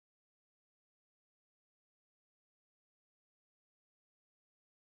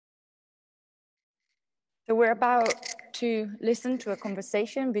So we're about to listen to a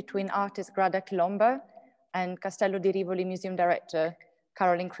conversation between artist Grada Kilomba and Castello di Rivoli Museum Director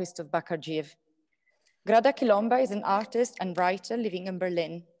Carolyn Christov-Bakargiev. Grada Kilomba is an artist and writer living in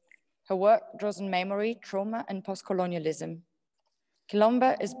Berlin. Her work draws on memory, trauma, and post-colonialism.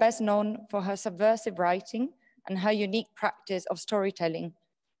 Kilomba is best known for her subversive writing and her unique practice of storytelling,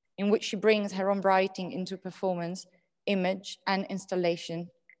 in which she brings her own writing into performance, image, and installation.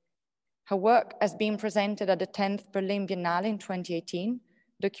 Her work has been presented at the 10th Berlin Biennale in 2018,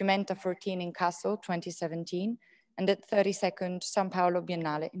 Documenta 14 in Kassel 2017, and the 32nd São Paulo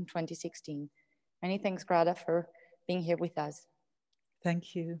Biennale in 2016. Many thanks, Grada, for being here with us.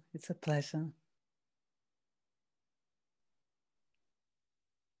 Thank you. It's a pleasure.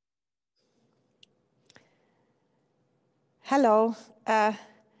 Hello.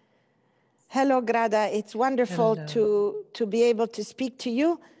 Hello, Grada. It's wonderful to be able to speak to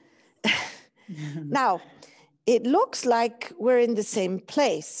you. Now, it looks like we're in the same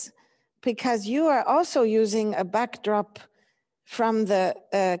place because you are also using a backdrop from the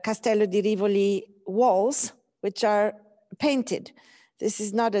Castello di Rivoli walls, which are painted. This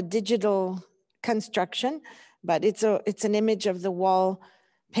is not a digital construction, but it's an image of the wall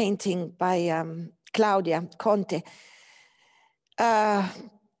painting by Claudia Conte.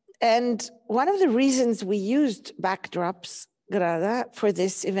 And one of the reasons we used backdrops, Grada, for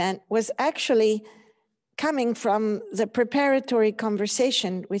this event was actually coming from the preparatory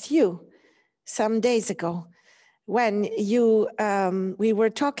conversation with you some days ago, when we were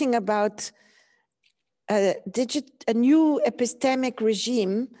talking about a new epistemic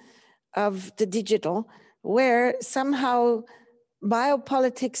regime of the digital, where somehow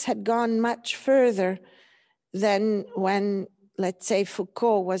biopolitics had gone much further than when, let's say,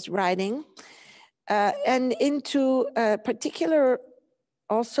 Foucault was writing, and into a particular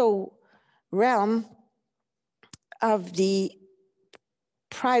also realm of the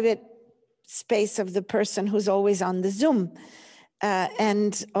private space of the person who's always on the Zoom.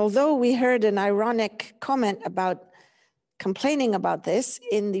 And although we heard an ironic comment about complaining about this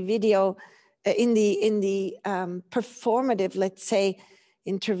in the video, in the performative, let's say,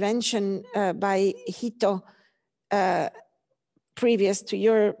 intervention by Hito, previous to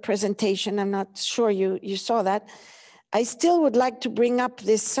your presentation, I'm not sure you saw that, I still would like to bring up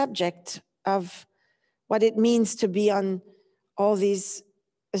this subject of what it means to be on all these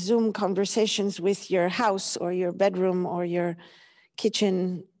Zoom conversations with your house or your bedroom or your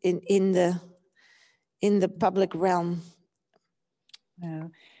kitchen in the public realm.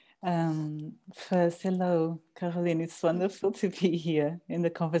 First, hello, Carolyn. It's wonderful to be here in the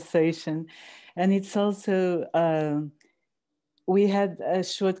conversation. And it's also, we had a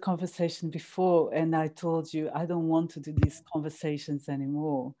short conversation before, and I told you I don't want to do these conversations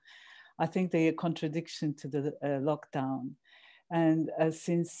anymore. I think they're a contradiction to the lockdown. And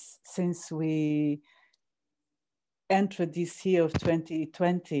since we entered this year of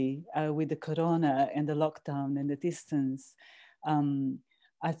 2020 with the corona and the lockdown and the distance,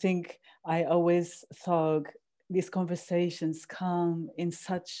 I think I always thought these conversations come in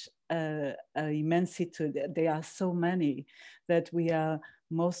such immensity. There are so many that we are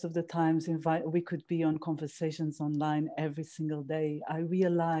most of the times we could be on conversations online every single day. I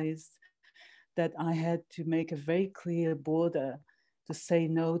realized that I had to make a very clear border to say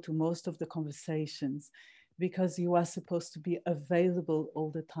no to most of the conversations, because you are supposed to be available all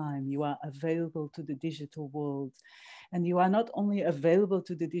the time. You are available to the digital world. And you are not only available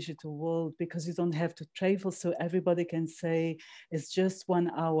to the digital world because you don't have to travel, so everybody can say it's just 1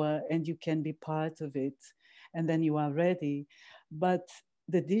 hour and you can be part of it, and then you are ready. But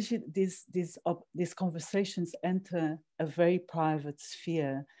these conversations enter a very private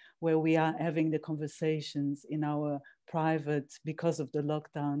sphere where we are having the conversations in our private, because of the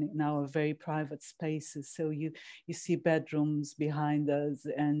lockdown, in our very private spaces. So you see bedrooms behind us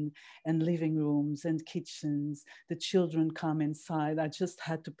and living rooms and kitchens. The children come inside. I just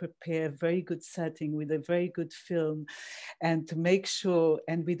had to prepare a very good setting with a very good film, and to make sure,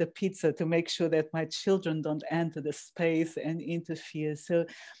 and with a pizza, to make sure that my children don't enter the space and interfere. So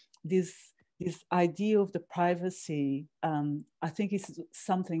this idea of the privacy, I think is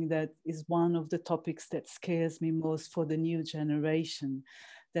something that is one of the topics that scares me most for the new generation,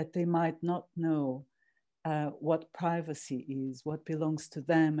 that they might not know what privacy is, what belongs to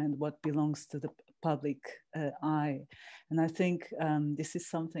them and what belongs to the public eye. And I think this is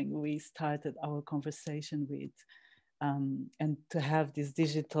something we started our conversation with, and to have this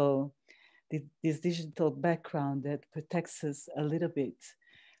digital background that protects us a little bit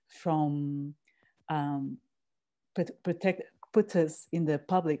from put us in the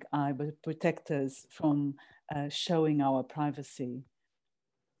public eye, but protect us from showing our privacy.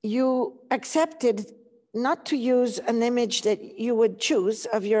 You accepted not to use an image that you would choose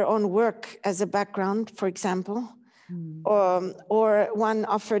of your own work as a background, for example, or one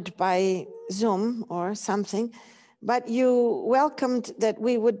offered by Zoom or something, but you welcomed that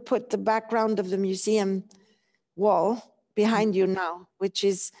we would put the background of the museum wall behind you now, which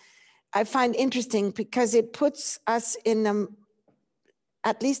is, I find interesting because it puts us in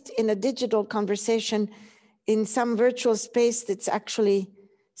at least in a digital conversation in some virtual space that's actually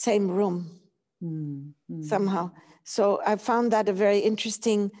same room somehow. So I found that a very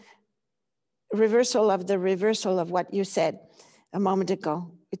interesting reversal of what you said a moment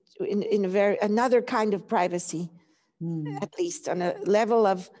ago, in a very another kind of privacy, at least on a level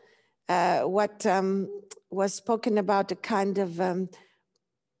of what was spoken about, a kind of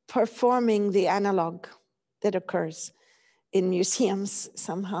performing the analog that occurs in museums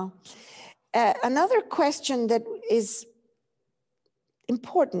somehow. Another question that is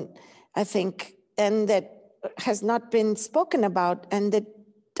important, I think, and that has not been spoken about, and that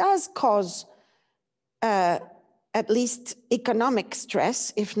does cause at least economic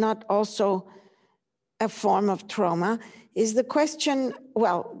stress, if not also a form of trauma, is the question,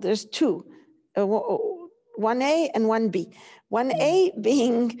 well, there's two, 1A and 1B. 1A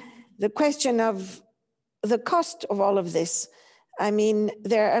being the question of the cost of all of this. I mean,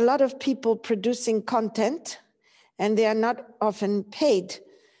 there are a lot of people producing content and they are not often paid.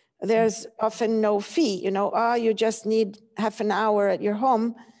 There's often no fee, you just need half an hour at your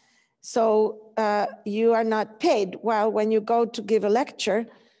home. So you are not paid. While when you go to give a lecture,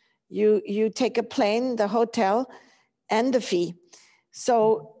 you take a plane, the hotel, and the fee.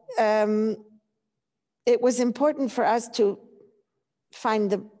 So it was important for us to find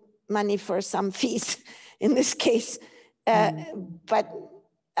the money for some fees in this case. But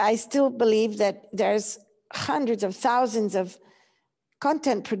I still believe that there's hundreds of thousands of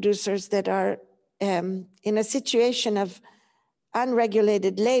content producers that are in a situation of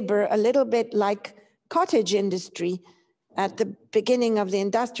unregulated labor, a little bit like cottage industry at the beginning of the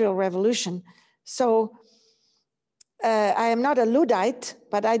Industrial Revolution. So I am not a Luddite,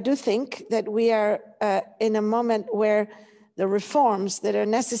 but I do think that we are in a moment where the reforms that are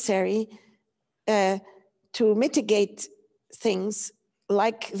necessary to mitigate things,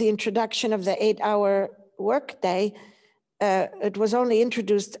 like the introduction of the 8-hour workday, it was only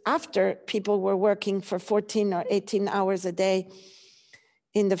introduced after people were working for 14 or 18 hours a day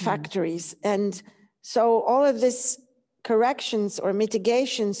in the factories. And so all of this corrections or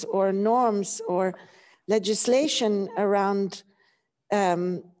mitigations or norms or legislation around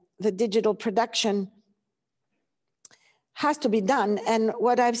the digital production has to be done. And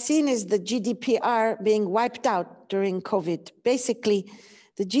what I've seen is the GDPR being wiped out during COVID. Basically,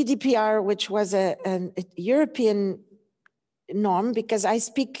 the GDPR, which was a European norm, because I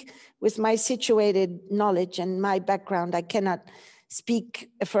speak with my situated knowledge and my background, I cannot speak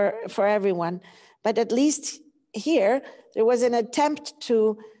for everyone, but at least here, there was an attempt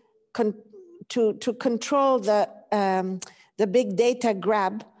to control the big data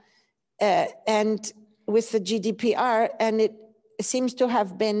grab and with the GDPR, and it seems to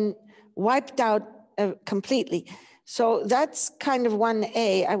have been wiped out completely. So that's kind of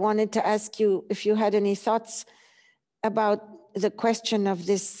 1A. I wanted to ask you if you had any thoughts about the question of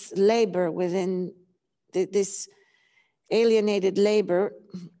this labor within this alienated labor.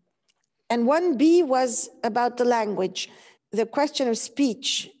 And 1B was about the language. The question of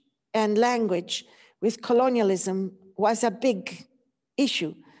speech and language with colonialism was a big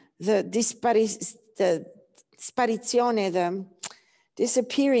issue. The sparizione, the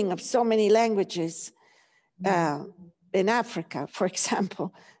disappearing of so many languages in Africa, for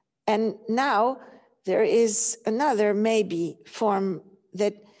example. And now there is another maybe form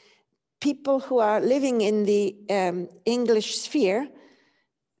that people who are living in the English sphere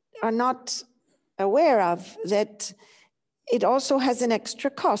are not aware of, that it also has an extra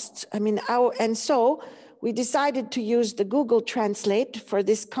cost. I mean, and so we decided to use the Google Translate for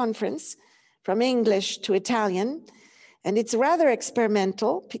this conference from English to Italian. And it's rather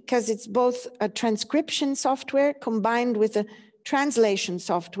experimental because it's both a transcription software combined with a translation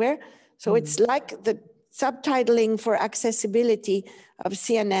software. So it's like the subtitling for accessibility of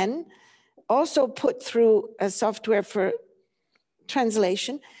CNN, also put through a software for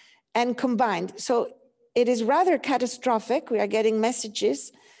translation and combined. So it is rather catastrophic. We are getting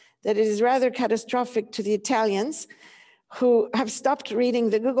messages that it is rather catastrophic to the Italians who have stopped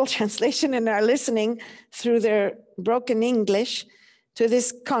reading the Google translation and are listening through their broken English to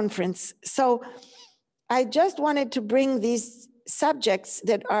this conference. So I just wanted to bring these subjects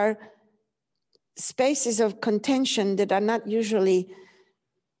that are spaces of contention that are not usually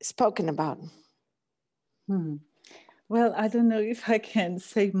spoken about. Well, I don't know if I can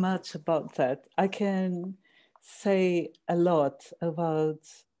say much about that. I can say a lot about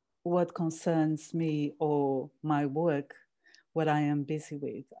what concerns me or my work, what I am busy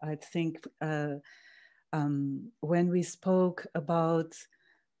with. I think when we spoke about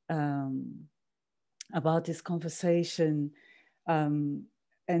this conversation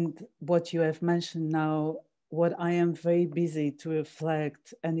and what you have mentioned now, what I am very busy to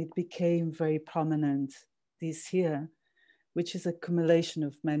reflect, and it became very prominent this year, which is a accumulation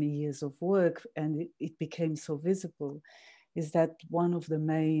of many years of work, and it became so visible, is that one of the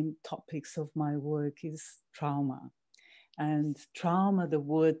main topics of my work is trauma. And trauma, the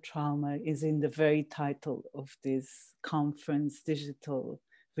word trauma, is in the very title of this conference, digital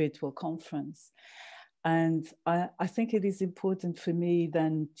virtual conference. And I think it is important for me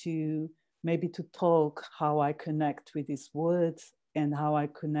then to maybe to talk how I connect with these words and how I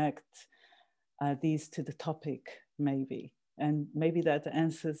connect these to the topic, maybe. And maybe that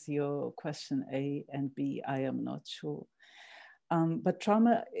answers your question A and B, I am not sure. But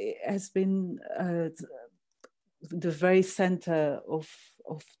trauma has been the very center of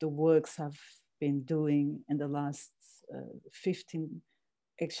the works I've been doing in the last 15,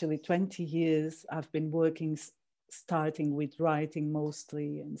 actually 20 years. I've been working, starting with writing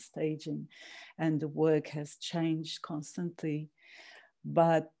mostly and staging, and the work has changed constantly.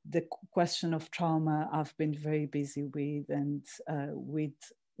 But the question of trauma I've been very busy with, and with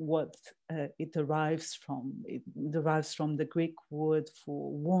what it derives from. It derives from the Greek word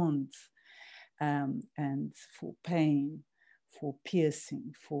for wound, and for pain, for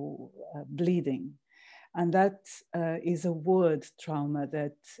piercing, for bleeding. And that is a word, trauma,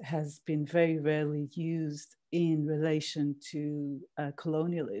 that has been very rarely used in relation to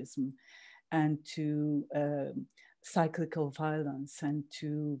colonialism and to cyclical violence and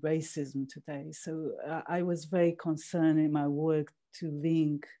to racism today. So I was very concerned in my work to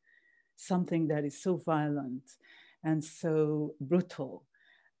link something that is so violent and so brutal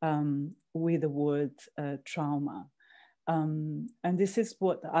with the word trauma. And this is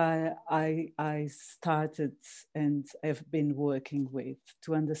what I started and have been working with,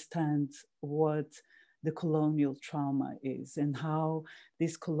 to understand what the colonial trauma is and how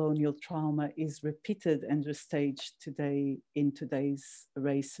this colonial trauma is repeated and restaged today in today's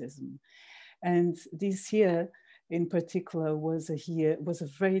racism. And this year in particular was a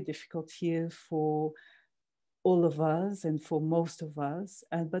very difficult year for all of us and for most of us,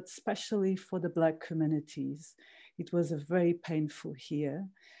 but especially for the Black communities. It was a very painful year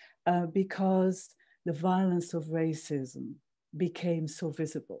because the violence of racism became so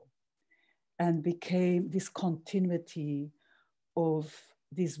visible and became this continuity of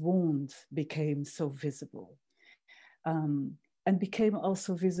this wound became so visible and became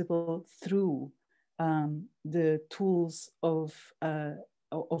also visible through the tools of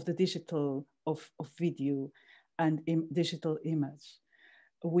the digital, of video and digital image.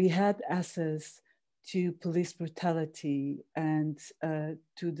 We had access to police brutality and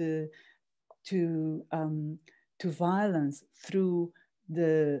to violence through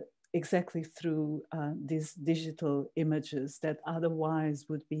exactly through these digital images that otherwise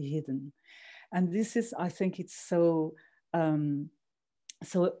would be hidden. And this is, I think it's so,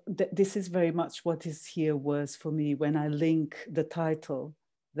 this is very much what is here was for me when I link the title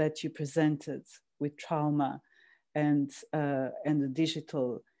that you presented with trauma and the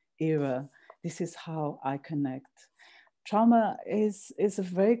digital era. This is how I connect. Trauma is a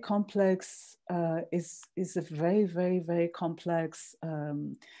very complex, is a very, very, very complex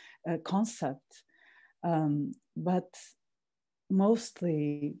concept. But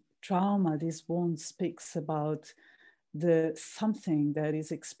mostly trauma, this wound speaks about something that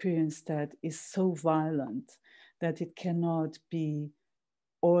is experienced that is so violent that it cannot be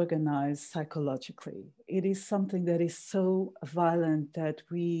organized psychologically. It is something that is so violent that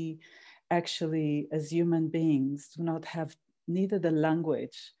we actually, as human beings, do not have neither the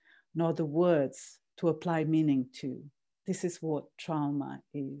language nor the words to apply meaning to. This is what trauma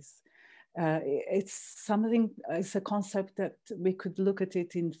is. It's something, it's a concept that we could look at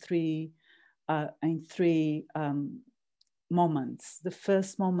it in three moments. The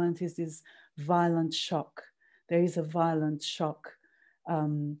first moment is this violent shock. There is a violent shock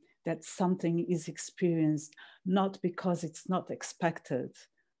that something is experienced, not because it's not expected,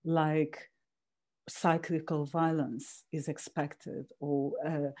 like cyclical violence is expected or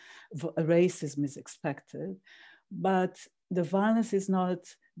racism is expected, but the violence is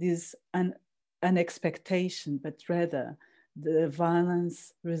not this an expectation, but rather the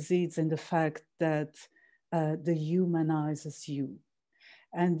violence resides in the fact that dehumanizes you.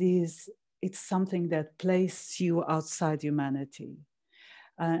 And it's something that places you outside humanity.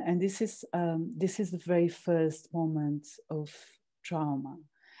 And this is the very first moment of trauma.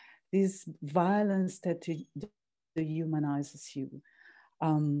 This violence that dehumanizes you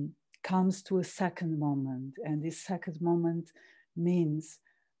comes to a second moment. And this second moment means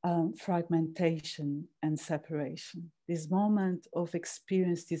fragmentation and separation. This moment of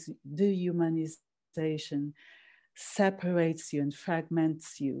experience, this dehumanization, separates you and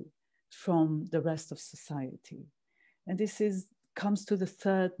fragments you from the rest of society. And this comes to the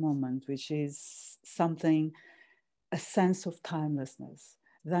third moment, which is something, a sense of timelessness.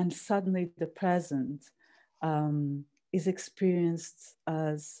 Then suddenly the present is experienced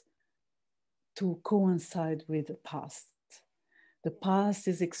as to coincide with the past. The past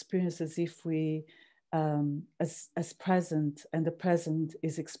is experienced as if we, as present, and the present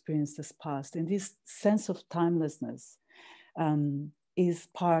is experienced as past. And this sense of timelessness is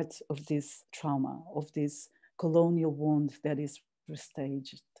part of this trauma, of this colonial wound that is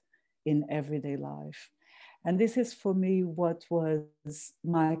restaged in everyday life. And this is for me what was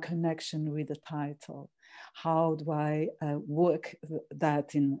my connection with the title. How do I work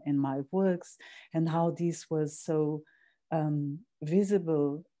that in my works, and how this was so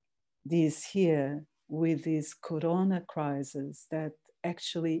visible this year with this corona crisis that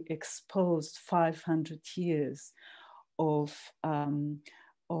actually exposed 500 years of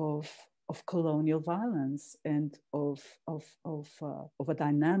colonial violence and of a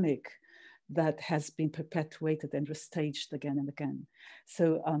dynamic that has been perpetuated and restaged again and again.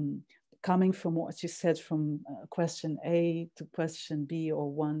 So coming from what you said, from question A to question B,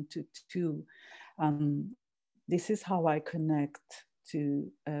 or 1 to 2, this is how I connect to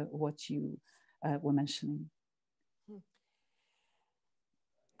what you were mentioning.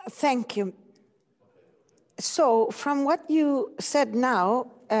 Thank you. So from what you said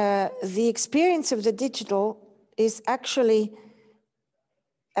now, the experience of the digital is actually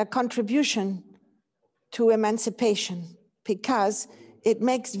a contribution to emancipation, because it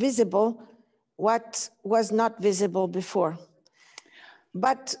makes visible what was not visible before.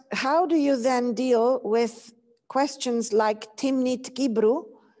 But how do you then deal with questions like Timnit Gibru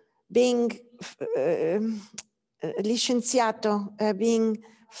being licenciato, being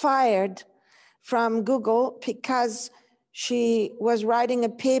fired from Google because she was writing a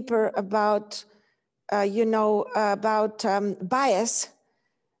paper about,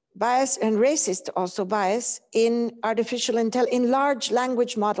 bias and racist also bias in artificial intelligence, in large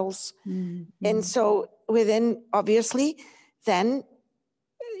language models. Mm-hmm. And so within, obviously, then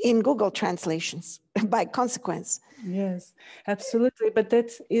in Google translations by consequence. Yes, absolutely. But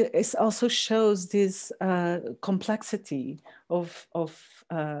that it also shows this complexity of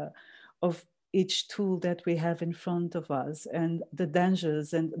each tool that we have in front of us, and the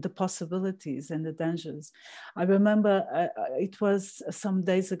dangers and the possibilities and the dangers. I remember it was some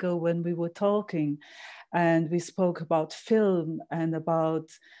days ago when we were talking, and we spoke about film and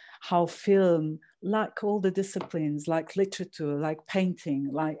about how film, like all the disciplines, like literature, like painting,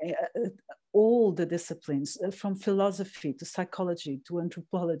 like all the disciplines, from philosophy to psychology to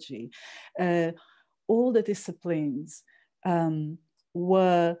anthropology, all the disciplines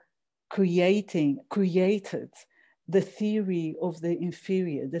were created the theory of the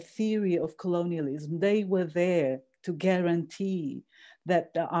inferior, the theory of colonialism. They were there to guarantee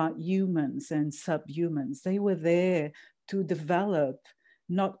that there are humans and subhumans. They were there to develop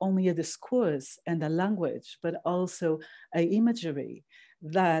not only a discourse and a language, but also an imagery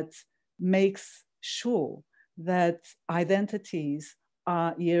that makes sure that identities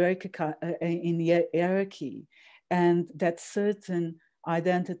are hierarchical, in hierarchy, and that certain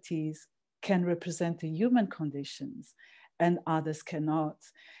identities can represent the human conditions and others cannot.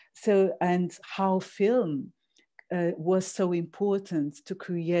 So, and how film was so important to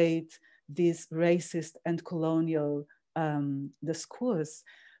create this racist and colonial discourse,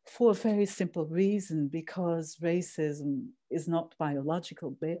 for a very simple reason, because racism is not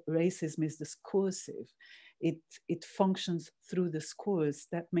biological. Racism is discursive. It functions through discourse.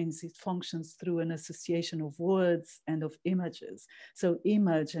 That means it functions through an association of words and of images. So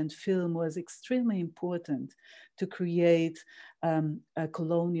image and film was extremely important to create a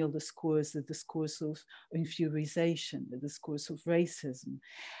colonial discourse, the discourse of inferiorization, the discourse of racism.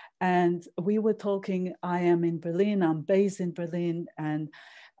 And we were talking, I am in Berlin, I'm based in Berlin, and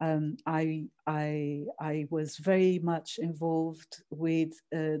I was very much involved with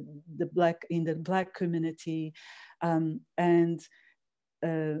the Black community, and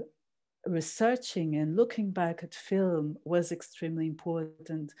researching and looking back at film was extremely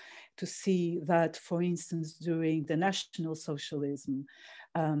important to see that, for instance, during the National Socialism,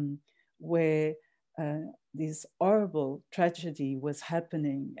 where this horrible tragedy was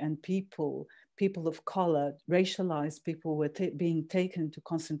happening and people of color, racialized people were being taken to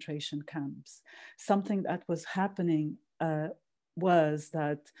concentration camps. Something that was happening was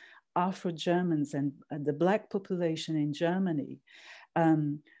that Afro-Germans and the Black population in Germany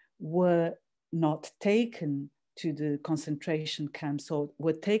were not taken to the concentration camps, or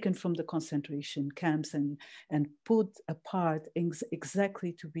were taken from the concentration camps and put apart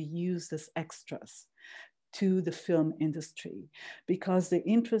exactly to be used as extras to the film industry, because the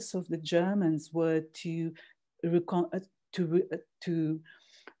interests of the Germans were to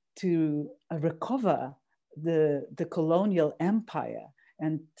recover the colonial empire,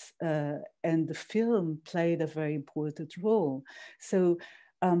 and the film played a very important role. So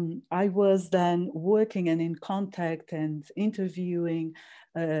I was then working and in contact and interviewing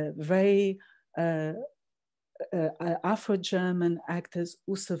very Afro-German actors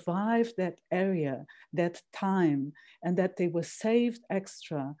who survived that area, that time, and that they were saved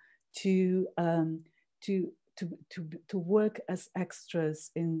extra to work as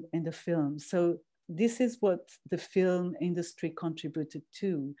extras in the film. So this is what the film industry contributed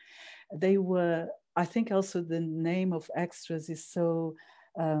to. They were, I think also the name of extras is so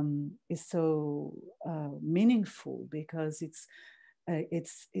meaningful, because it's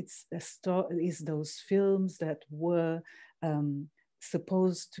a story, is those films that were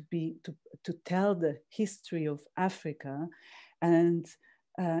supposed to be to tell the history of Africa, and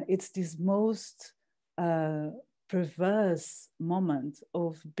it's this most perverse moment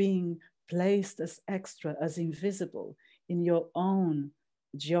of being placed as extra, as invisible in your own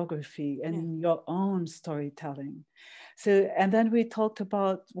geography and in your own storytelling. So, and then we talked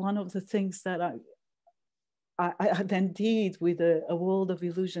about one of the things that I then did with a World of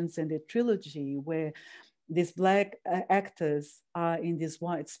Illusions and a trilogy, where these Black actors are in this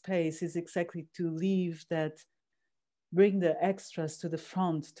white space, is exactly to leave that, bring the extras to the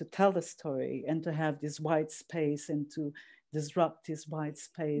front to tell the story, and to have this white space and to disrupt this white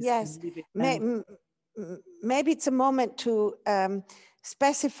space. Yes, maybe it's a moment to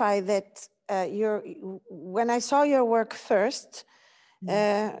specify that when I saw your work first,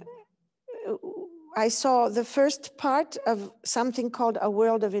 I saw the first part of something called A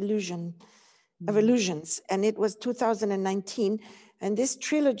World of Illusions, and it was 2019. And this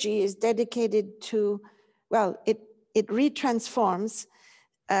trilogy is dedicated to, well, it retransforms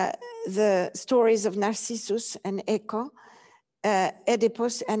the stories of Narcissus and Echo,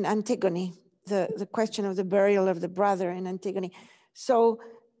 Oedipus and Antigone, the question of the burial of the brother in Antigone. So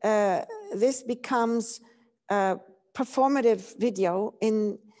this becomes a performative video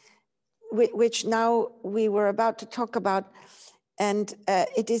in which now we were about to talk about, and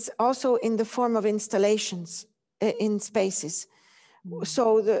it is also in the form of installations in spaces.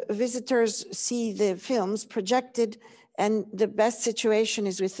 So the visitors see the films projected, and the best situation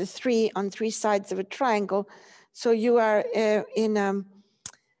is with the three on three sides of a triangle. So you are in,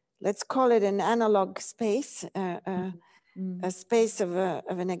 let's call it an analog space, a space of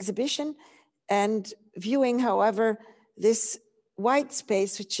an exhibition, and viewing, however, this white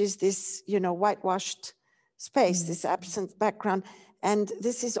space, which is this, whitewashed space, this absent background. And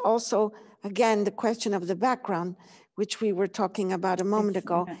this is also, again, the question of the background, which we were talking about a moment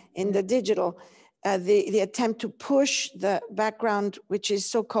ago in the digital, the attempt to push the background, which is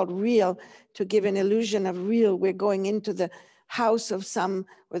so-called real, to give an illusion of real. We're going into the house of some,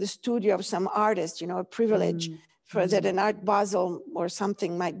 or the studio of some artist, a privilege for that an Art Basel or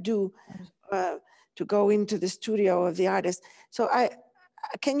something might do, to go into the studio of the artist. So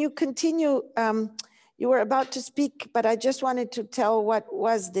can you continue? You were about to speak, but I just wanted to tell what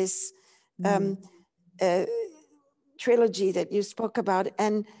was this trilogy that you spoke about,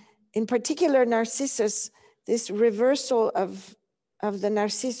 and in particular Narcissus, this reversal of the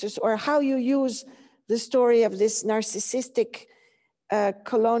Narcissus, or how you use the story of this narcissistic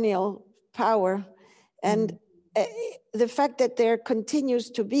colonial power, and the fact that there continues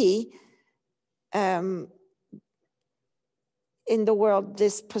to be in the world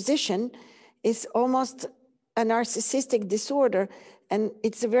this position is almost a narcissistic disorder. And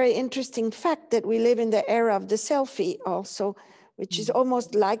it's a very interesting fact that we live in the era of the selfie also, which is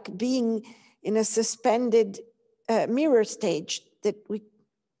almost like being in a suspended mirror stage, that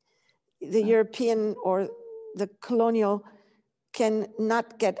the European or the colonial can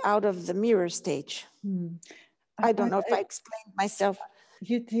not get out of the mirror stage. I don't know if I explained myself.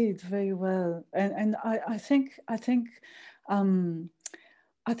 You did very well, and I think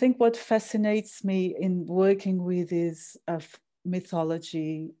I think what fascinates me in working with is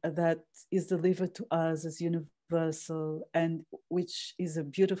mythology that is delivered to us as universal, and which is a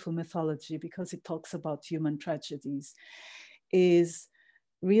beautiful mythology because it talks about human tragedies, is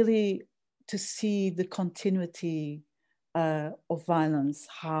really to see the continuity of violence,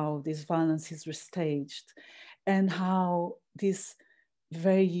 how this violence is restaged, and how these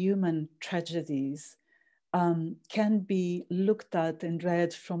very human tragedies can be looked at and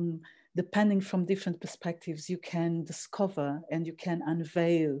read from, depending from different perspectives. You can discover and you can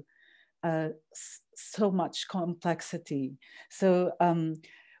unveil so much complexity. So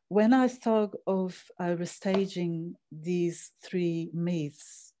when I thought of restaging these three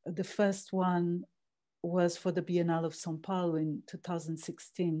myths, the first one was for the Biennale of São Paulo in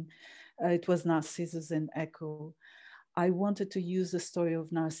 2016. It was Narcissus and Echo. I wanted to use the story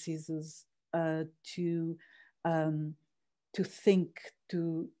of Narcissus to think,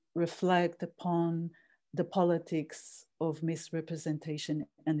 to reflect upon the politics of misrepresentation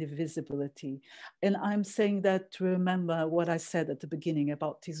and invisibility. And I'm saying that to remember what I said at the beginning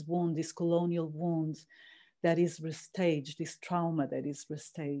about this wound, this colonial wound that is restaged, this trauma that is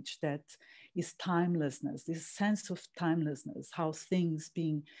restaged, that is timelessness, this sense of timelessness, how things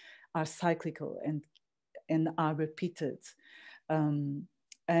are cyclical and are repeated.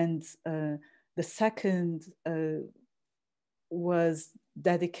 The second was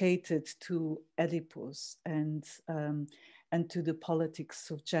dedicated to Oedipus and to the politics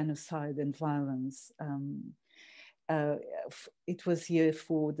of genocide and violence. It was here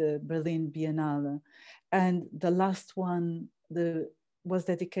for the Berlin Biennale. And the last one was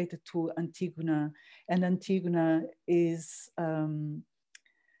dedicated to Antigona. And Antigona is, and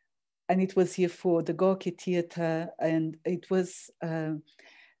it was here for the Gorky Theatre, and it was,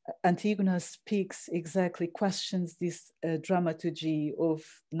 Antigona speaks exactly, questions this dramaturgy of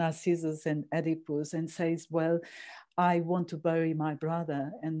Narcissus and Oedipus and says, well, I want to bury my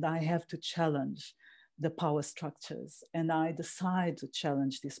brother and I have to challenge the power structures, and I decide to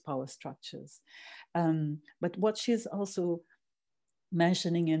challenge these power structures. But what she's also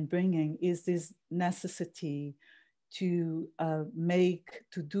mentioning and bringing is this necessity to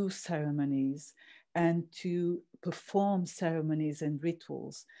do ceremonies and to perform ceremonies and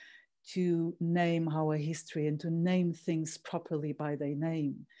rituals, to name our history and to name things properly by their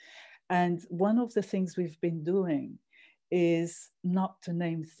name. And one of the things we've been doing is not to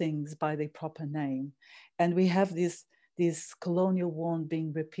name things by their proper name. And we have this colonial wound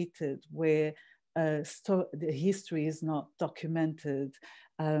being repeated where the history is not documented,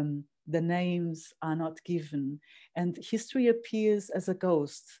 the names are not given, and history appears as a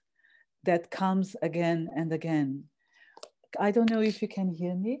ghost that comes again and again. I don't know if you can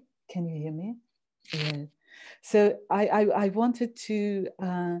hear me. Can you hear me? Yeah. So I wanted to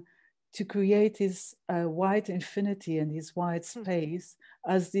create this wide infinity and this wide space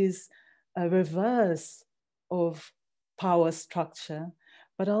as this reverse of power structure,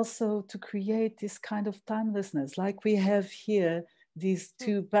 but also to create this kind of timelessness, like we have here, these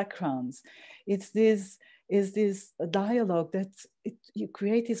two backgrounds. It's this dialogue that you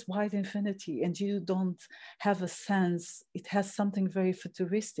create this wide infinity and you don't have a sense, it has something very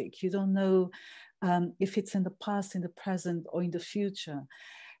futuristic. You don't know if it's in the past, in the present, or in the future.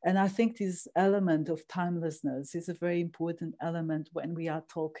 And I think this element of timelessness is a very important element when we are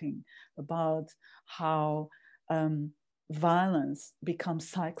talking about how violence becomes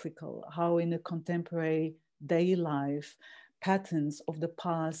cyclical, how in a contemporary day life, patterns of the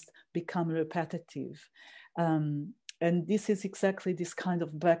past become repetitive. And this is exactly this kind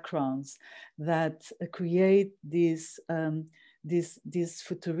of backgrounds that create this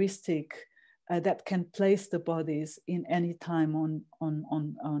futuristic that can place the bodies in any time on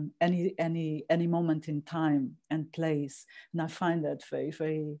any moment in time and place. And I find that very,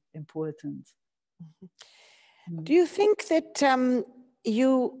 very important. Mm-hmm. Do you think that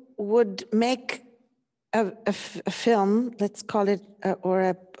you would make a film, let's call it, or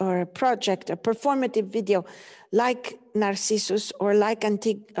a project, a performative video, like Narcissus or like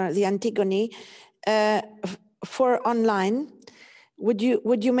the Antigone, for online? Would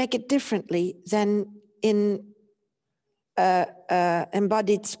you make it differently than in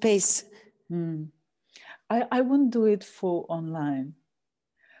embodied space? I wouldn't do it for online.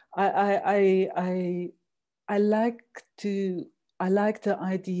 I like the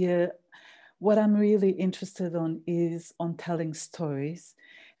idea. What I'm really interested on is on telling stories,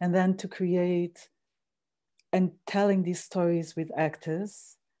 and then to create and telling these stories with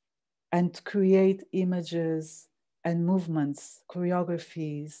actors, and to create images and movements,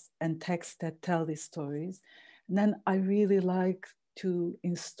 choreographies, and texts that tell these stories. And then I really like to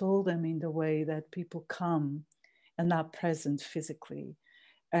install them in the way that people come and are present physically.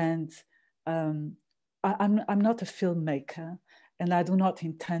 And I'm not a filmmaker, and I do not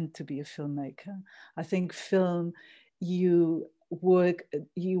intend to be a filmmaker. I think film, you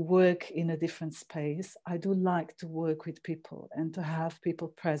work in a different space. I do like to work with people and to have people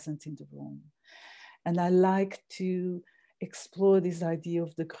present in the room. And I like to explore this idea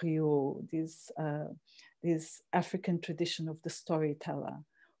of the griot, this African tradition of the storyteller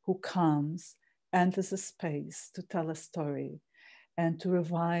who comes, enters a space to tell a story and to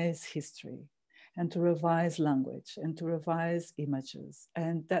revise history and to revise language and to revise images.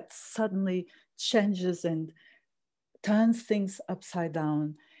 And that suddenly changes and turns things upside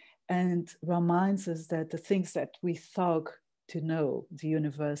down and reminds us that the things that we thought to know, the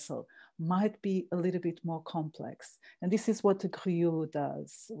universal, might be a little bit more complex. And this is what the griot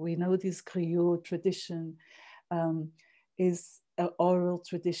does. We know this griot tradition is an oral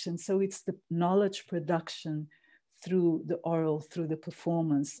tradition. So it's the knowledge production through the oral, through the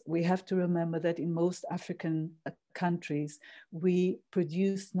performance. We have to remember that in most African countries, we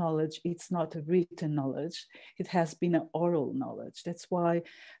produce knowledge. It's not a written knowledge. It has been an oral knowledge. That's why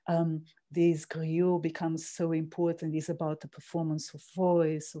this griot becomes so important. It's about the performance of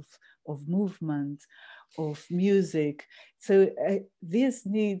voice, of movement, of music. So this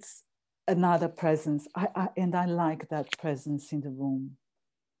needs another presence. And I like that presence in the room.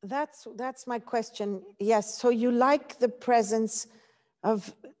 That's my question. Yes. So you like the presence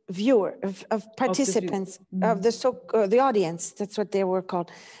of participants, of the audience. That's what they were called.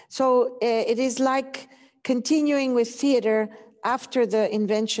 So it is like continuing with theater after the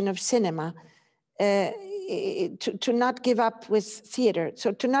invention of cinema, to not give up with theater.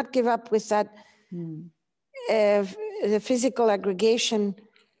 So to not give up with that, the physical aggregation.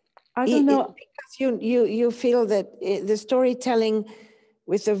 I don't know. Because you feel that the storytelling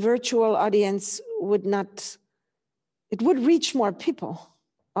with a virtual audience would not, it would reach more people,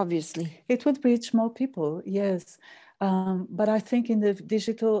 obviously. It would reach more people, yes. But I think in the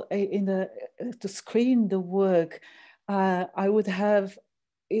digital, to screen the work, I would have,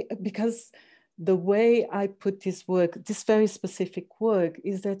 because the way I put this work, this very specific work,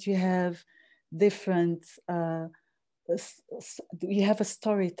 is that you have different, you have a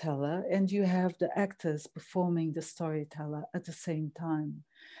storyteller and you have the actors performing the storyteller at the same time.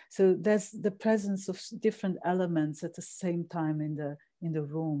 So there's the presence of different elements at the same time in the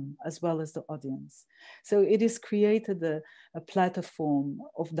room, as well as the audience. So it is created a platform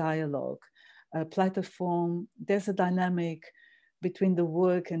of dialogue, a platform. There's a dynamic between the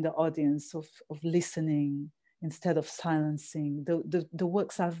work and the audience of listening instead of silencing. The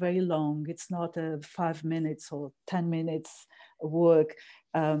works are very long. It's not a 5 minutes or 10 minutes work,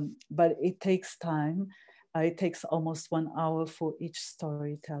 but it takes time. It takes almost 1 hour for each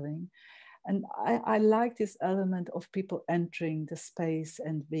storytelling. And I like this element of people entering the space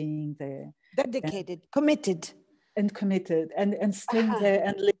and being there. Dedicated, committed. And committed, and staying there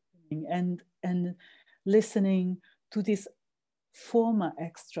and listening, and listening to these former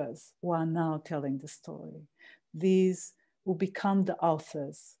extras who are now telling the story. These who become the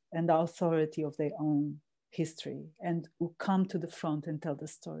authors and the authority of their own history and who come to the front and tell the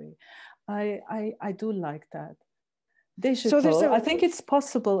story. I do like that. Digital, so I think it's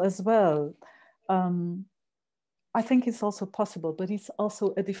possible as well. I think it's also possible, but it's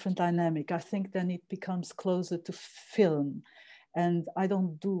also a different dynamic. I think then it becomes closer to film, and I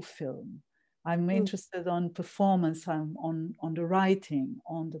don't do film. I'm interested on performance, I'm on the writing,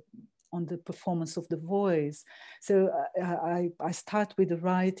 on the performance of the voice. So I start with the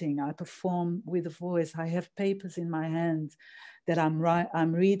writing, I perform with the voice. I have papers in my hand that I'm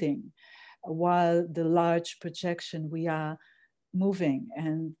reading, while the large projection we are moving,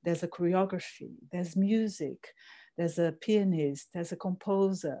 and there's a choreography, there's music, there's a pianist, there's a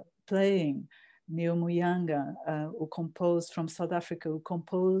composer playing. Neo Muyanga, who composed from South Africa, who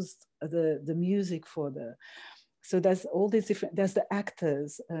composed the music for the. So there's all these different, there's the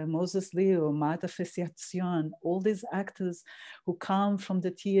actors, Moses Leo, Marta Feciacion, all these actors who come from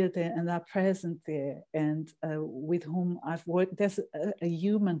the theater and are present there, and with whom I've worked. There's a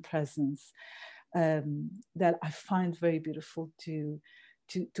human presence that I find very beautiful to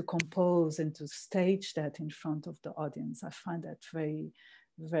compose and to stage that in front of the audience. I find that very,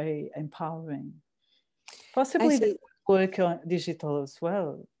 very empowering. Possibly they work on digital as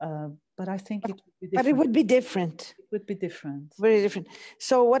well, but I think it would be different. But it would be different. It would be different. Very different.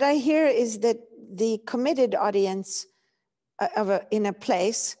 So what I hear is that the committed audience in a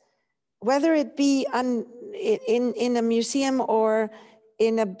place, whether it be in a museum or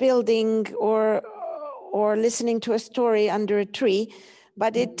in a building or or listening to a story under a tree,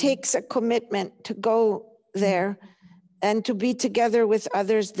 but it takes a commitment to go there and to be together with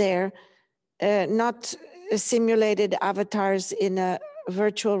others there, not simulated avatars in a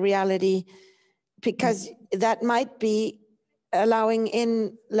virtual reality, because that might be allowing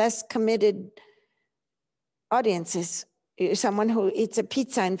in less committed audiences. Someone who eats a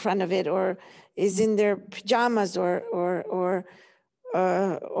pizza in front of it, or is in their pajamas, or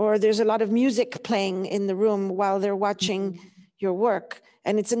there's a lot of music playing in the room while they're watching your work,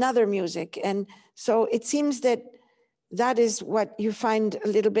 and it's another music. And so it seems that that is what you find a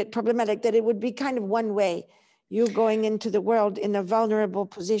little bit problematic, that it would be kind of one way, you going into the world in a vulnerable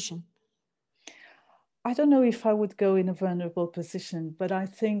position. I don't know if I would go in a vulnerable position, but I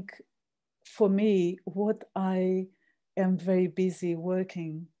think for me, what I am very busy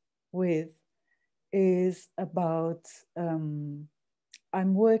working with is about, I'm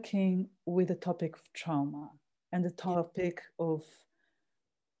working with the topic of trauma and the topic of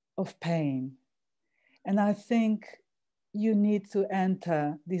pain. And I think you need to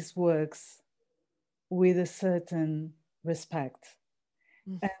enter these works with a certain respect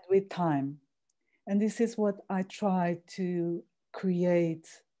and with time. And this is what I try to create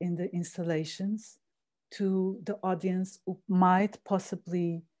in the installations to the audience who might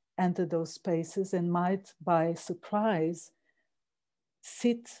possibly enter those spaces and might, by surprise,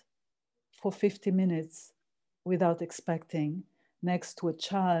 sit for 50 minutes without expecting, next to a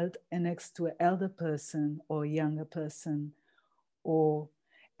child and next to an elder person or younger person,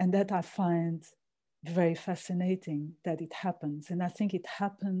 and that I find very fascinating that it happens. And I think it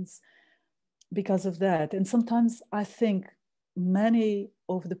happens because of that. And sometimes I think many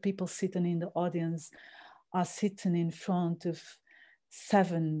of the people sitting in the audience are sitting in front of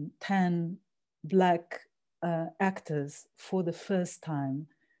 7, 10 Black actors for the first time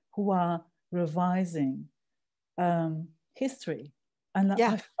who are revising history. And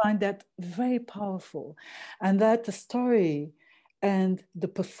I find that very powerful. And that the story and the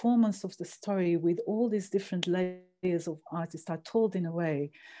performance of the story with all these different layers of artists are told in a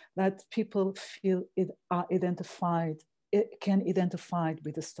way that people feel can identify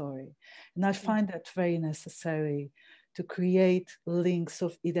with the story. And I find that very necessary to create links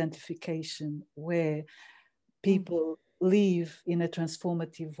of identification where people live in a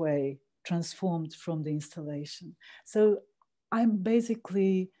transformative way, transformed from the installation. So I'm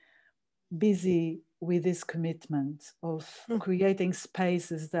basically busy with this commitment of creating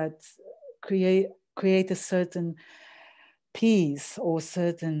spaces that create a certain peace or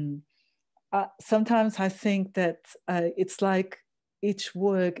certain, sometimes I think that it's like each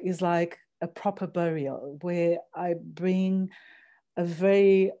work is like a proper burial where I bring a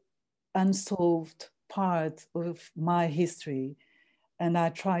very unsolved part of my history and I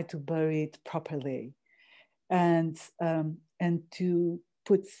try to bury it properly and to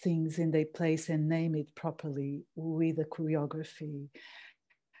put things in their place and name it properly with a choreography.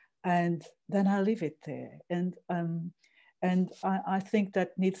 And then I leave it there. And I think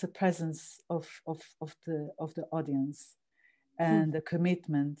that needs a presence of the audience and a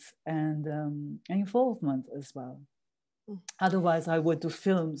commitment and involvement as well. Otherwise, I would do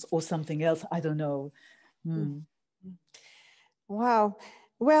films or something else. I don't know. Wow.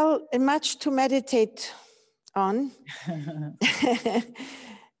 Well, much to meditate on.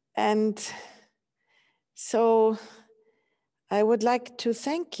 And so I would like to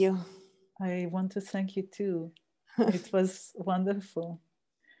thank you. I want to thank you too. It was wonderful.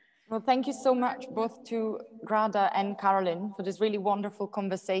 Well, thank you so much both to Grada and Carolyn for this really wonderful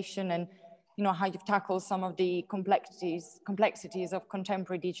conversation and how you've tackled some of the complexities of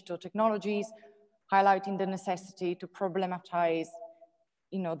contemporary digital technologies, highlighting the necessity to problematize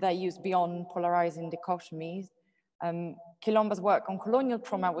their use beyond polarizing dichotomies. Kilomba's work on colonial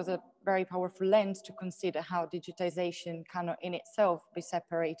trauma was a very powerful lens to consider how digitization cannot in itself be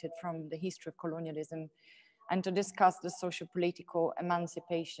separated from the history of colonialism, and to discuss the socio-political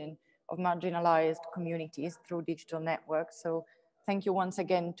emancipation of marginalized communities through digital networks. So thank you once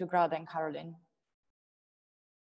again to Grada and Carolyn.